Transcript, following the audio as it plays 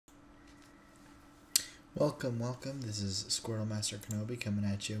Welcome. This is Squirtle Master Kenobi coming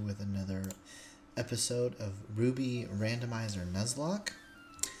at you with another episode of Ruby Randomizer Nuzlocke.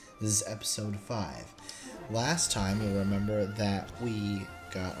 This is episode 5. Last time, you'll remember that we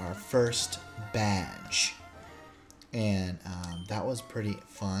got our first badge, and that was pretty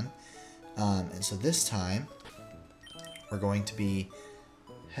fun. And so this time, we're going to be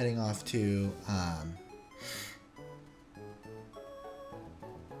heading off to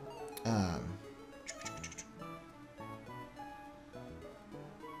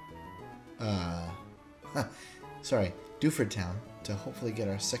Dewford Town to hopefully get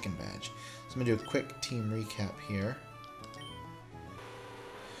our second badge. So I'm gonna do a quick team recap here.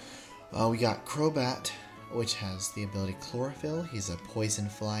 We got Crobat, which has the ability Chlorophyll. He's a poison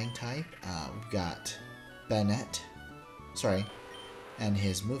flying type. We've got Bennett, and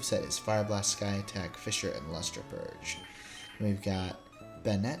his moveset is Fire Blast, Sky Attack, Fissure, and Luster Purge. And we've got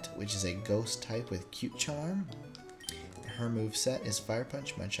Bennett, which is a ghost type with Cute Charm. Her moveset is Fire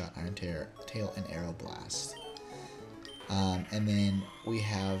Punch, Mudshot, Iron Tail, and Arrow Blast. And then we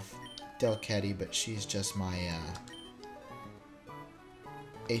have Delcatty, but she's just my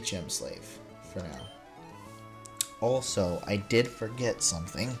HM slave for now. Also, I did forget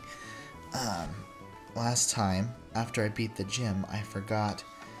something. Last time, after I beat the gym, I forgot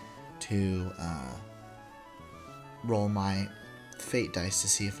to roll my fate dice to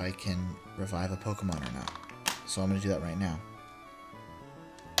see if I can revive a Pokemon or not. So I'm going to do that right now.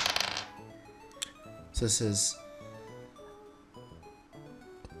 So this is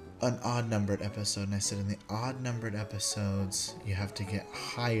an odd-numbered episode, and I said in the odd-numbered episodes, you have to get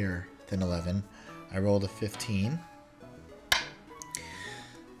higher than 11. I rolled a 15.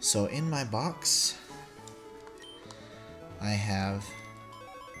 So in my box, I have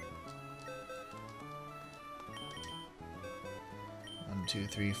 1, 2,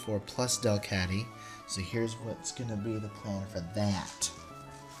 3, 4 plus Delcatty. So here's what's going to be the plan for that.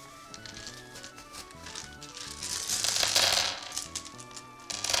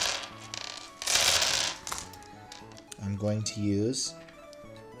 I'm going to use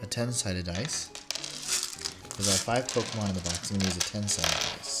a 10-sided dice. Because I have 5 Pokemon in the box, I'm going to use a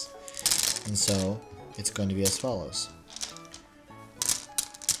 10-sided dice. And so, it's going to be as follows.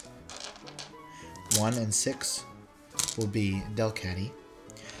 1 and 6 will be Delcatty.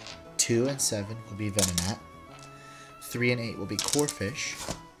 2 and 7 will be Venonat. 3 and 8 will be Corphish.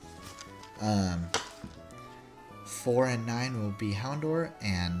 4 and 9 will be Houndour.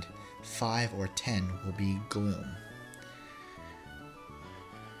 And 5 or 10 will be Gloom.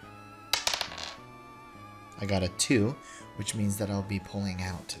 I got a 2, which means that I'll be pulling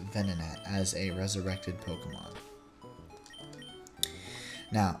out Venonat as a resurrected Pokemon.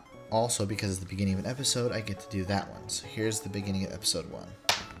 Now, also because it's the beginning of an episode, I get to do that one. So here's the beginning of episode 1.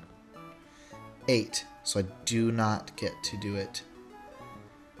 8, so I do not get to do it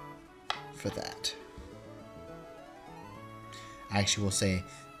for that. I actually will say,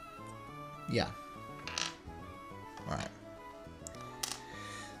 yeah. Alright.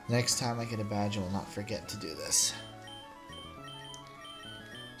 Next time I get a badge, I will not forget to do this.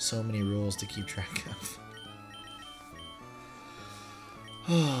 So many rules to keep track of.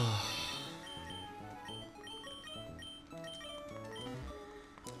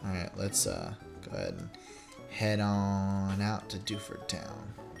 Alright, let's go ahead and head on out to Dewford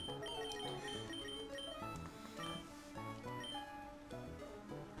Town.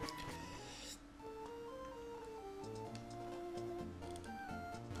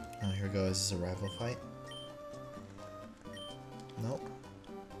 Oh, here we go. Is this a rival fight? Nope.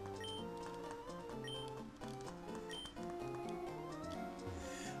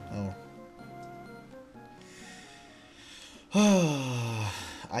 Oh.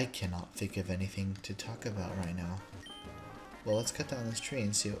 I cannot think of anything to talk about right now. Well, let's cut down this tree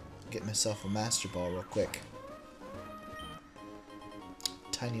and see. Get myself a Master Ball real quick.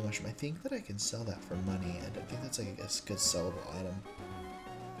 Tiny Mushroom. I think that I can sell that for money. I don't think that's like a good sellable item.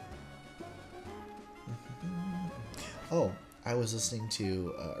 Oh, I was listening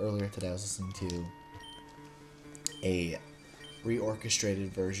to, earlier today I was listening to a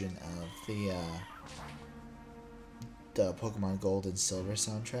reorchestrated version of the Pokemon Gold and Silver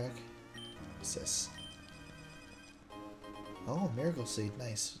soundtrack. What's this? Oh, Miracle Seed,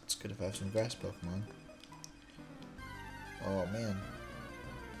 nice. It's good if I have some grass Pokemon. Oh, man.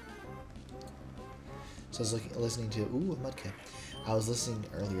 So I was listening to, ooh, a Mudkip. I was listening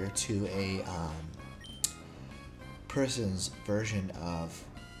earlier to a, person's version of,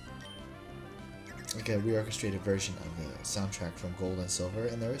 like a reorchestrated version of the soundtrack from Gold and Silver,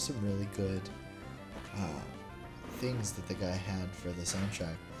 and there were some really good things that the guy had for the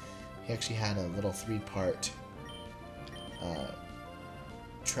soundtrack. He actually had a little 3-part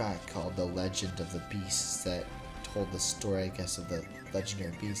track called The Legend of the Beasts that told the story, I guess, of the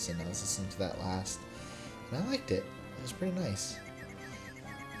legendary beasts, and I was listening to that last, and I liked it. It was pretty nice.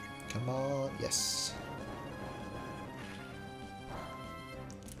 Come on, yes.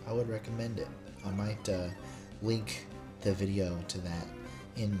 I would recommend it. I might link the video to that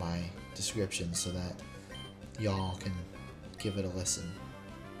in my description so that y'all can give it a listen.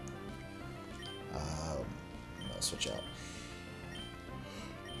 I'm gonna switch out.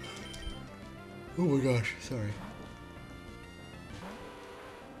 Oh my gosh, sorry.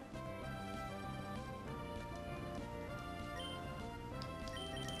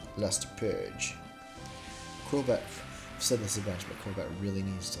 Lust Purge. Crobat, I've said this a bunch, but Crobat really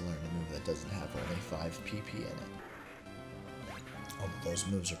needs to learn a move that doesn't have only 5 PP in it. Oh, but those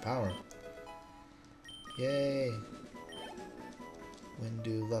moves are power. Yay!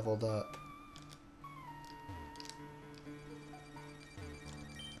 Windu leveled up.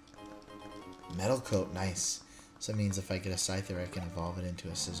 Metal Coat, nice. So that means if I get a Scyther, I can evolve it into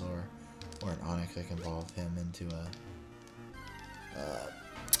a Scizor, or an Onix, I can evolve him into a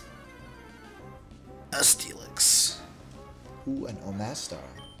Steelix. Ooh, an Omastar.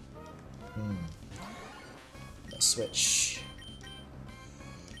 Let's switch.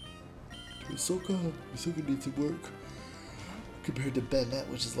 Hisoka. Hisoka needs some work. Compared to Bennett,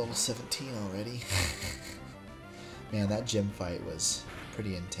 which is level 17 already. Man, that gym fight was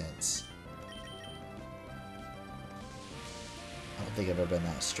pretty intense. I don't think I've ever been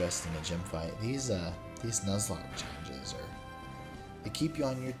that stressed in a gym fight. These Nuzlocke challenges they keep you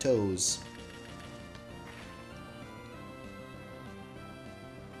on your toes.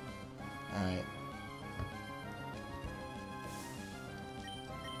 Alright.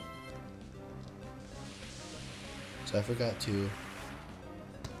 So I forgot to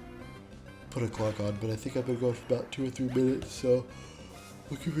put a clock on, but I think I've been going for about 2 or 3 minutes, so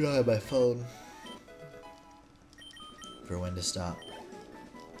I'll keep an eye on my phone for when to stop.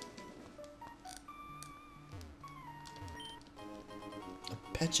 A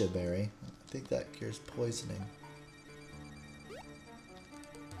Pecha Berry. I think that cures poisoning.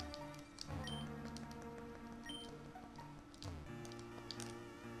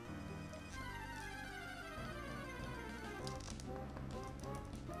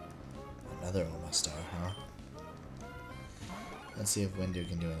 Another Omastar, huh? Let's see if Windu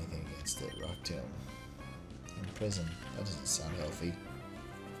can do anything against it. Rock Tomb. In prison. That doesn't sound healthy.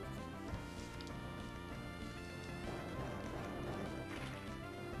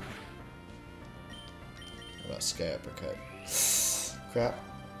 What about Sky Uppercut? Crap.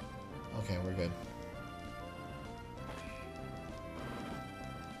 Okay, we're good.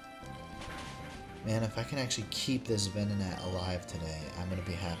 Man, if I can actually keep this Venonat alive today, I'm gonna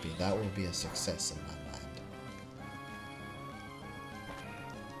be happy. That will be a success in my mind.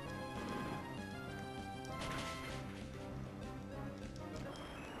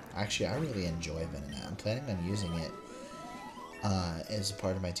 Actually, I really enjoy Venonat. I'm planning on using it as a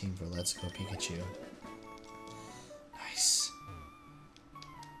part of my team for Let's Go Pikachu. Nice.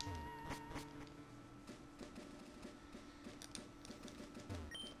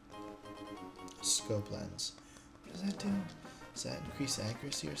 Scope lens. What does that do? Does that increase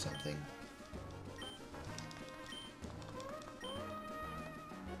accuracy or something?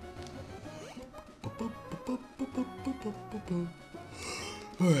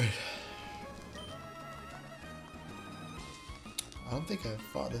 Alright. I don't think I've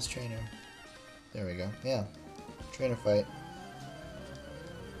fought this trainer. There we go. Yeah. Trainer fight.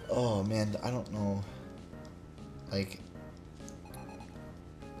 Oh man, I don't know. Like,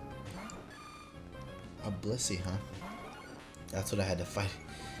 a Blissey, huh? That's what I had to fight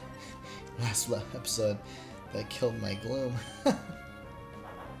last episode. That killed my Gloom.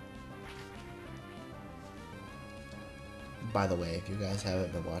 By the way, if you guys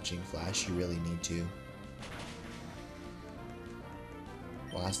haven't been watching Flash, you really need to.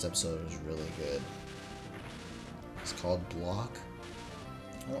 Last episode was really good. It's called Block.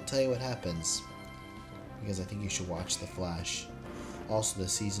 I won't tell you what happens, because I think you should watch The Flash. Also, the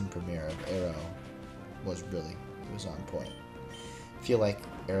season premiere of Arrow was on point. I feel like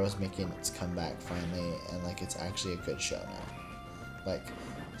Arrow's making its comeback finally, and like it's actually a good show now. Like,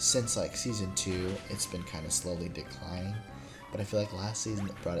 since like season 2, it's been kind of slowly declining, but I feel like last season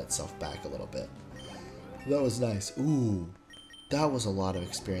it brought itself back a little bit. That was nice. Ooh, that was a lot of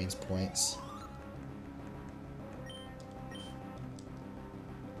experience points.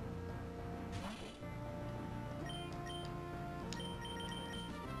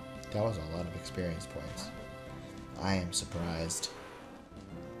 That was a lot of experience points. I am surprised.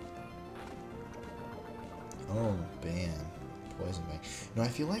 ban. Poison ban. No, I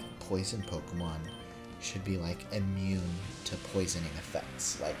feel like poison Pokemon should be like immune to poisoning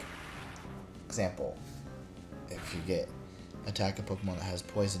effects. Like, example, if you attack a Pokemon that has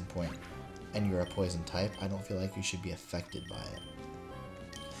poison point and you're a poison type, I don't feel like you should be affected by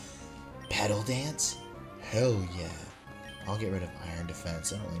it. Petal Dance? Hell yeah. I'll get rid of Iron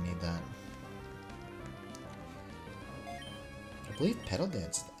Defense. I don't really need that. I believe Petal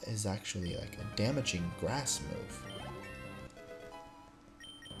Dance is actually like a damaging grass move.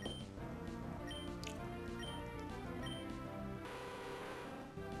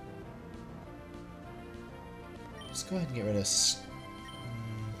 Let's go ahead and get rid of...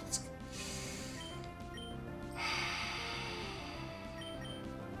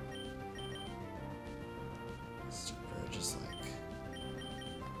 just like...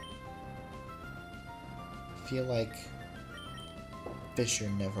 I feel like Fissure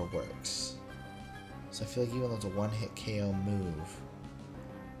never works. So I feel like even though it's a one-hit KO move,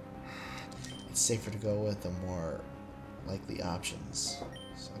 it's safer to go with the more likely options.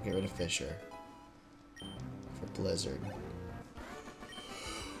 So I'll get rid of Fissure for Blizzard.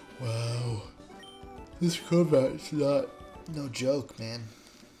 Wow. This combat's no joke, man.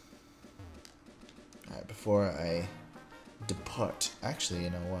 Alright, before I depart. Actually,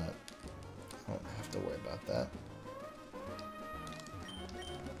 you know what? I don't have to worry about that.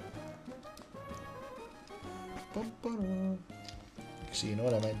 Actually, you know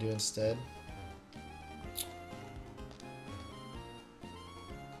what I might do instead?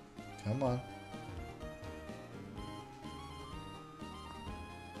 Come on.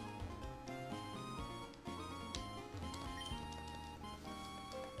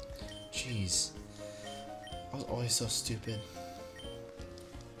 Jeez. I was always so stupid.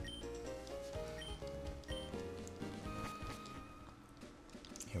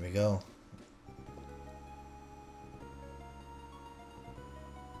 Here we go.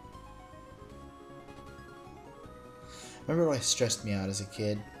 Remember what stressed me out as a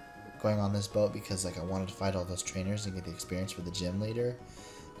kid going on this boat because like I wanted to fight all those trainers and get the experience for the gym leader?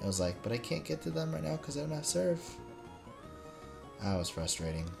 It was like, but I can't get to them right now because I don't have surf. That was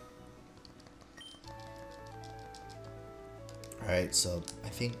frustrating. Alright, so I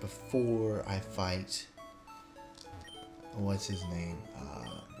think before I fight, what's his name?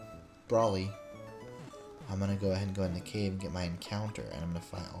 Brawly, I'm gonna go ahead and go in the cave and get my encounter, and I'm gonna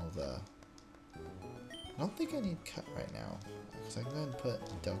fight all the... I don't think I need cut right now, because I can go ahead and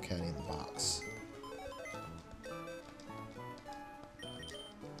put Delcatty in the box.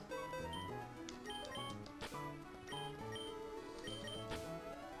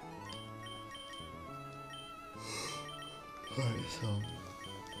 Alright, so...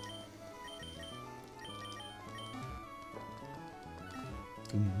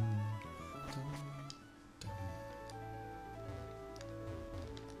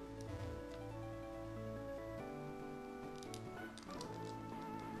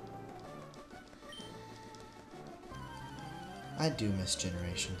 I do miss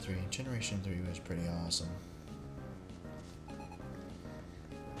Generation 3. Generation 3 was pretty awesome.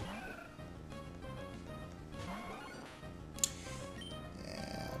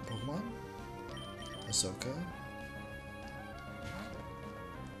 And Pokemon. Ahsoka.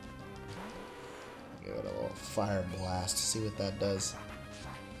 Give it a little fire blast to see what that does.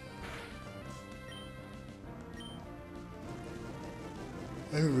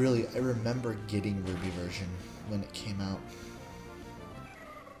 I remember getting Ruby version when it came out.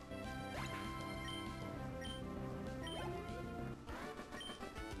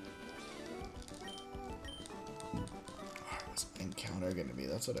 What's my encounter gonna be?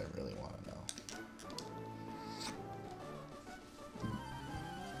 That's what I really want to know.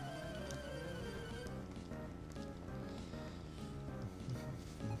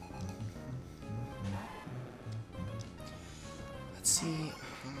 Let's see.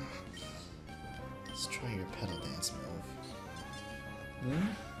 Let's try your Petal Dance move.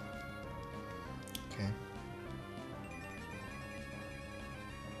 Okay.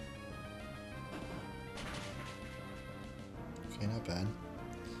 Okay, not bad.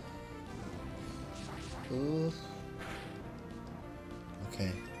 Ooh.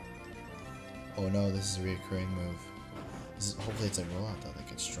 Okay. Oh no, this is a reoccurring move. Hopefully it's a rollout though that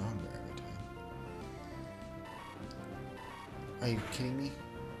gets stronger every time. Are you kidding me?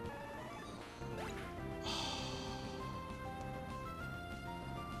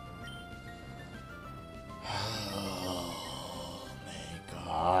 Oh my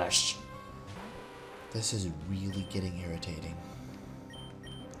gosh. This is really getting irritating.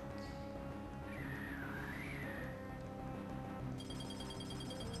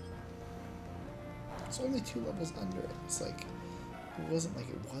 It's only 2 levels under it. It's like, it wasn't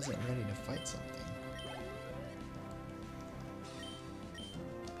ready to fight something.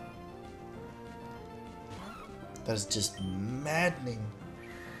 That is just maddening.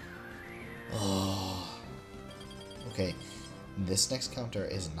 Oh. Okay, this next counter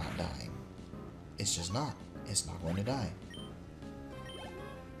is not dying. It's just not. It's not going to die.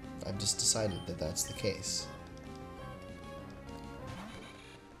 I've just decided that that's the case.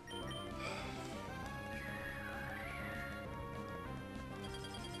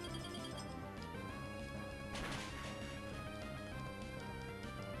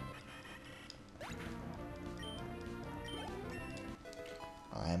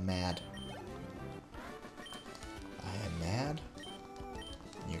 I am mad. I am mad.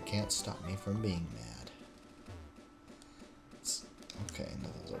 You can't stop me from being mad. Okay,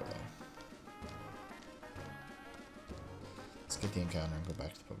 nothing's over there. Let's get the encounter and go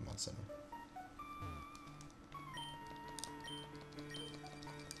back to the Pokemon Center.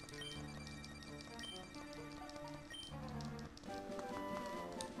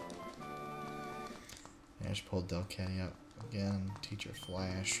 Ash pulled Delcatty out again. Teacher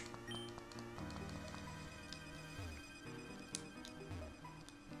Flash.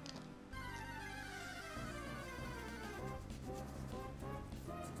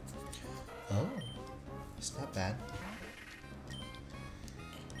 Oh, it's not bad.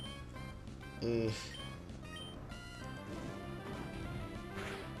 Ugh.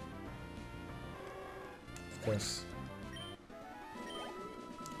 Of course.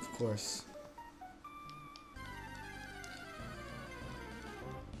 Of course.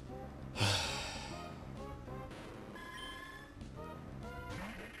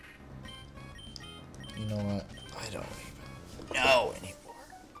 You know what? I don't even know anymore.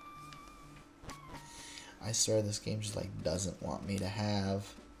 I swear this game just like doesn't want me to have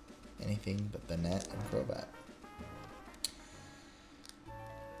anything but the net and Crobat.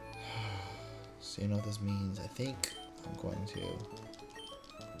 So you know what this means? I think I'm going to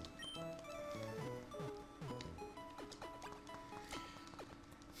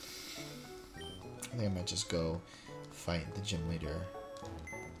I might just go fight the gym leader.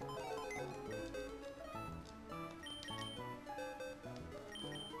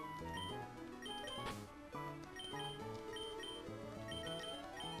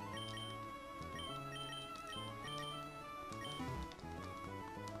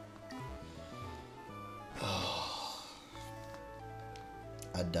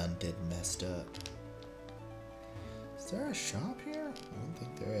 I done did messed up. Is there a shop here? I don't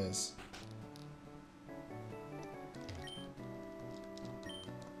think there is.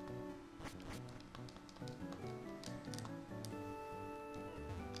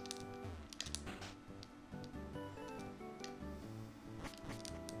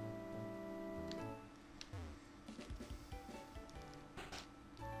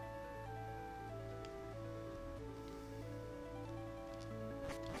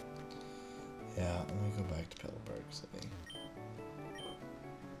 Yeah, let me go back to Pillowburg City.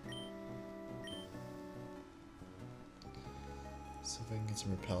 See if I can get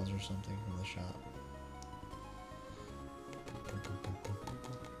some repels or something from the shop.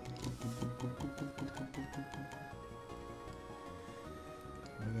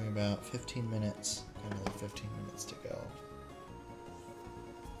 We're doing about 15 minutes. Got another 15 minutes to go.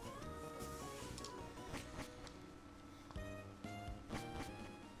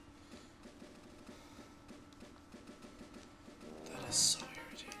 So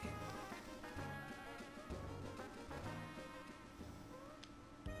irritating.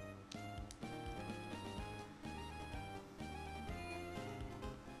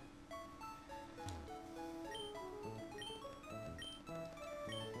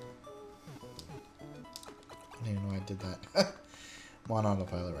 I didn't even know I did that. I'm on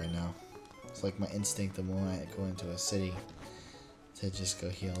autopilot right now. It's like my instinct the moment I go into a city to just go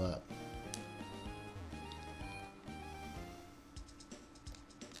heal up.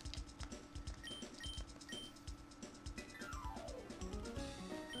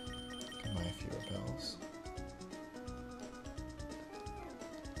 Buy a few repels.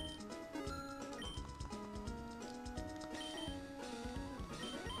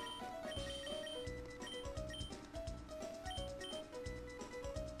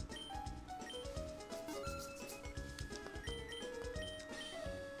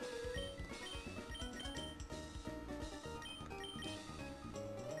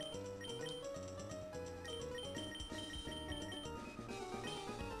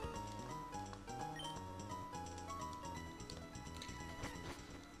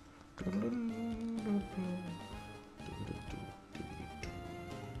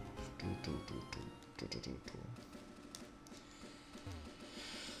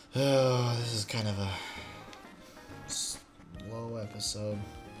 Oh, this is kind of a slow episode.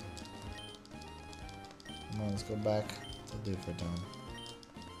 Come on, let's go back to Dewford Gym.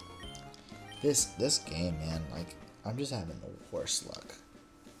 This game, man, like, I'm just having the worst luck.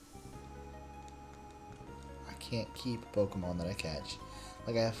 I can't keep Pokemon that I catch.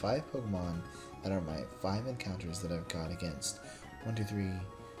 Like, I have 5 Pokemon that are my 5 encounters that I've got against 1, 2, 3,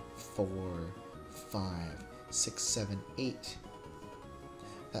 4, 5, 6, 7, 8.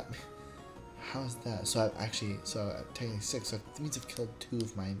 That, how is that? So I've actually, technically 6, so that means I've killed 2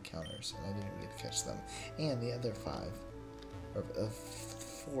 of my encounters, and I didn't even get to catch them. And the other 5, or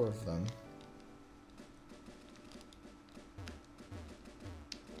 4 of them,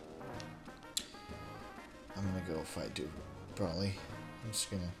 I'm gonna go fight Dude, probably. I'm just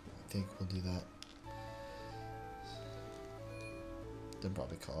gonna, I think we'll do that. Then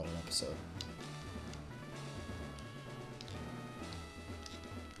probably call it an episode.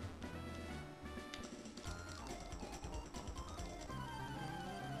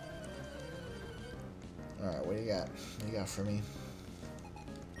 Alright, what do you got? What do you got for me?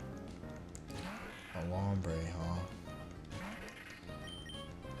 A Lombre, huh?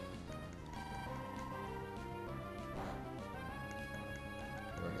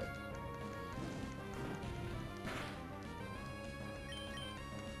 We're good.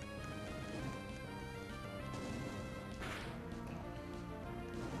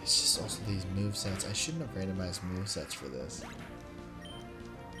 It's just also these movesets. I shouldn't have randomized movesets for this.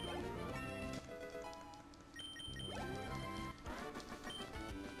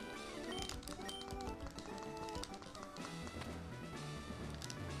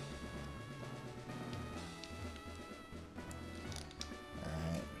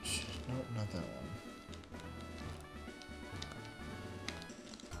 Nope, not that one.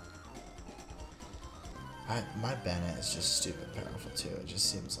 My Bennett is just stupid powerful too. It just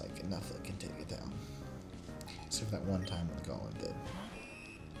seems like nothing can take it down. Except for that one time when Golem did.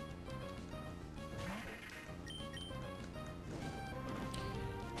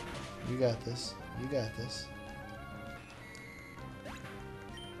 You got this. You got this.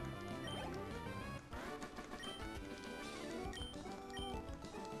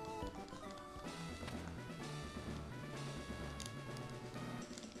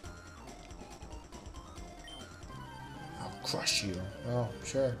 Crush you. Oh,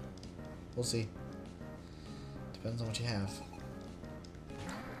 sure. We'll see. Depends on what you have.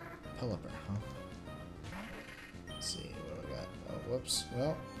 Pelipper, huh? Let's see what we got. Oh, whoops.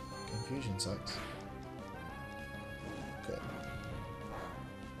 Well, confusion sucks. Good.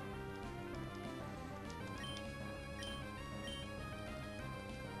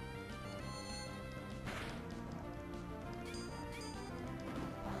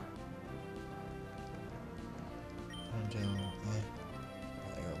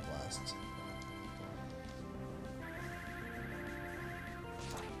 Air blasts.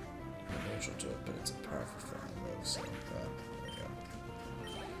 Neutral to it, but it's a powerful flying move, so there we go.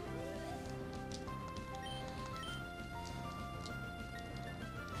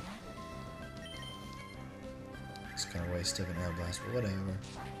 It's kind of wasted an air blast, but whatever.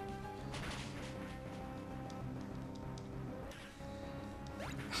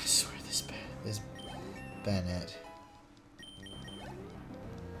 I swear this Bennett.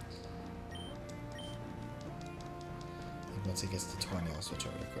 Once it gets to 20, I'll switch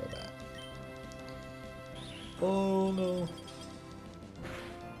over to Crobat. Oh no.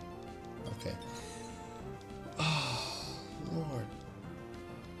 Okay. Oh, Lord.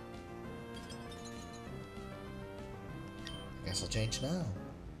 I guess I'll change now.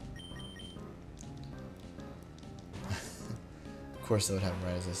 Of course, that would happen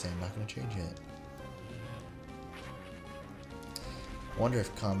right as I say, I'm not going to change it. I wonder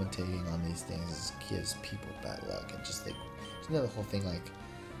if commentating on these things gives people bad luck and just like, you know, the whole thing like,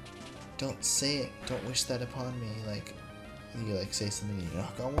 don't say it, don't wish that upon me, like, you like say something and you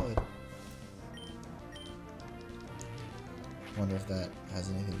knock on wood. I wonder if that has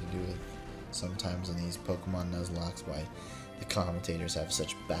anything to do with sometimes in these Pokemon Nuzlockes why the commentators have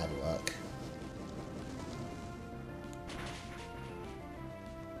such bad luck.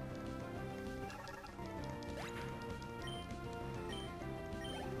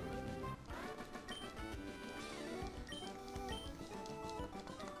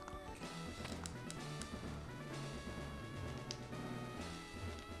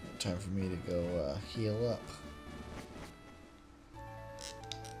 Time for me to go heal up.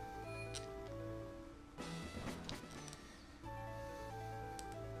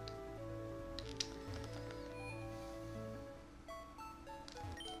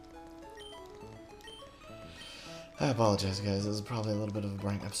 I apologize, guys. This is probably a little bit of a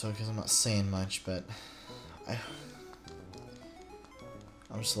boring episode because I'm not saying much, but I'm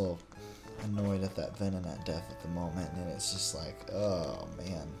just a little annoyed at that Venonat death at the moment, and it's just like, oh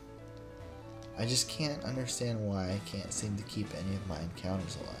man. I just can't understand why I can't seem to keep any of my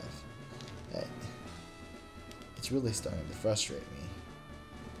encounters alive. It's really starting to frustrate me.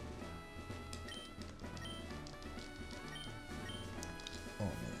 Oh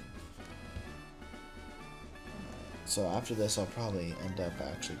man. So after this, I'll probably end up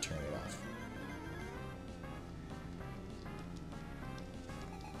actually turning it off.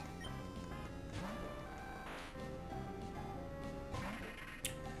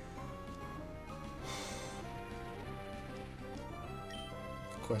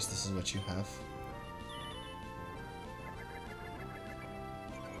 Of course, this is what you have.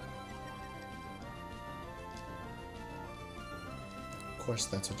 Of course,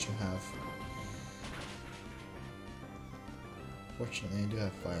 that's what you have. Fortunately, I do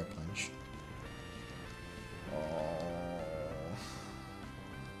have Fire Punch. Oh.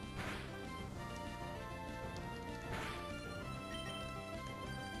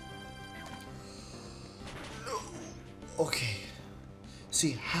 No. Okay.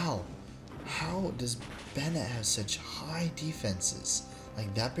 See, how does Bennett have such high defenses?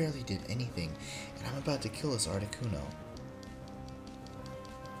 Like, that barely did anything. And I'm about to kill this Articuno.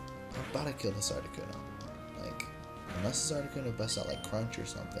 I'm about to kill this Articuno. Like, unless this Articuno busts out like Crunch or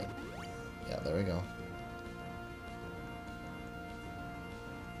something. Yeah, there we go.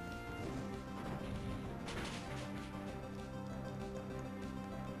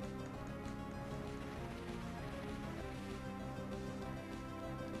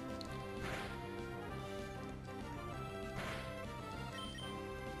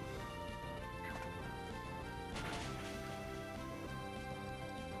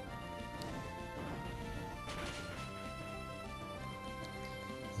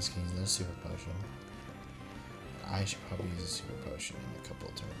 This can use a super potion. I should probably use a super potion in a couple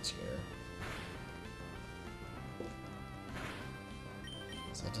of turns here.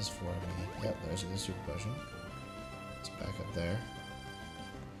 So that does 4 to me. Yep, there's a super potion. It's back up there.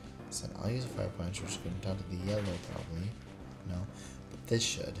 So then I'll use a fire punch, which is going down to the yellow probably. No, but this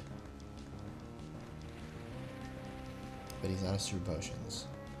should. But he's out of super potions.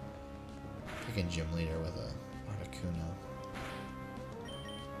 Freaking gym leader with a Articuno.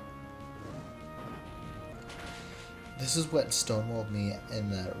 This is what stonewalled me in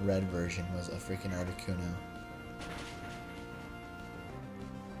the red version, was a freaking Articuno.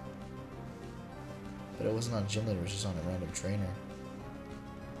 But it wasn't on gym leader, it was just on a random trainer.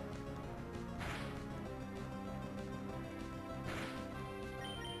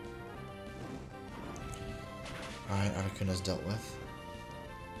 Alright, Articuno's dealt with.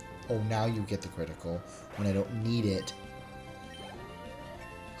 Oh, now you get the critical when I don't need it.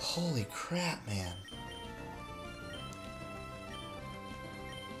 Holy crap, man.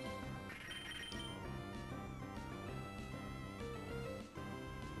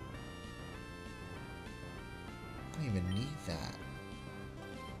 I don't even need that.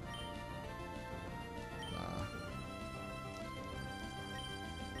 Nah.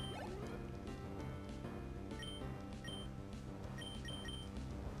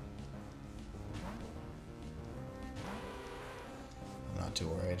 I'm not too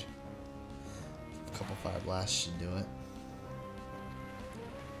worried. A couple fire blasts should do it.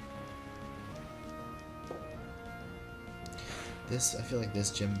 I feel like this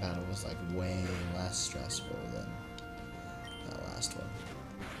gym battle was like way less stressful than that last one.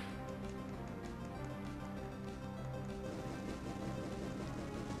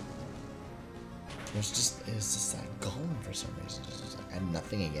 It was just that golem for some reason. Just like, I had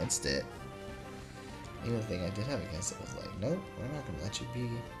nothing against it. The only thing I did have against it was like, nope, we're not gonna let you be.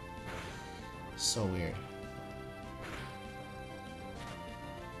 So weird.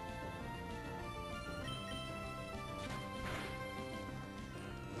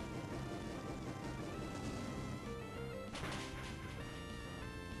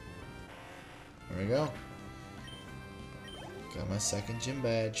 There we go. Got my second gym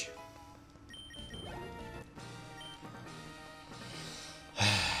badge.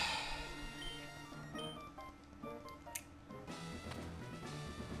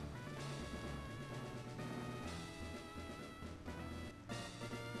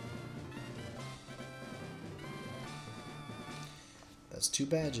 That's 2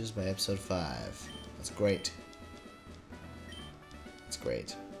 badges by episode 5. That's great. That's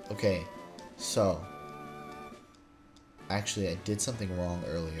great. Okay. So, actually, I did something wrong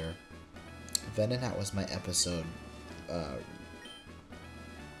earlier. Venonat was my episode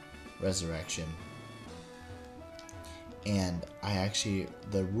resurrection. And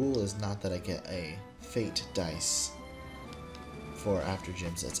the rule is not that I get a fate dice for after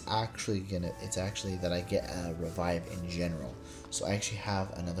gyms. It's actually that I get a revive in general. So I actually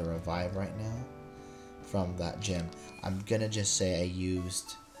have another revive right now from that gym. I'm gonna just say I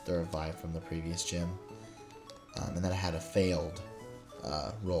used the revive from the previous gym, and then I had a failed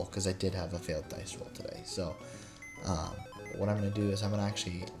roll, because I did have a failed dice roll today. So what I'm gonna do is I'm gonna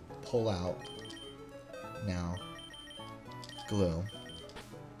actually pull out now glue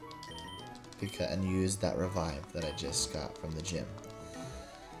and use that revive that I just got from the gym.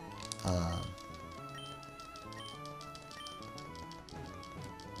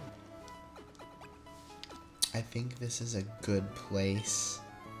 I think this is a good place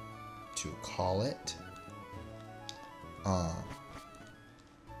to call it. Let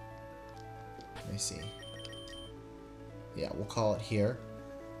me see. Yeah, we'll call it here.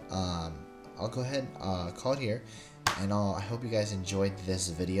 I'll go ahead and call it here. And I hope you guys enjoyed this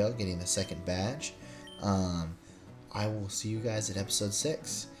video, getting the second badge. I will see you guys at episode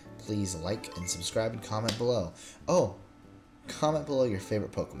 6. Please like and subscribe and comment below. Oh, comment below your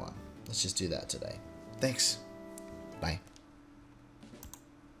favorite Pokemon. Let's just do that today. Thanks. Bye.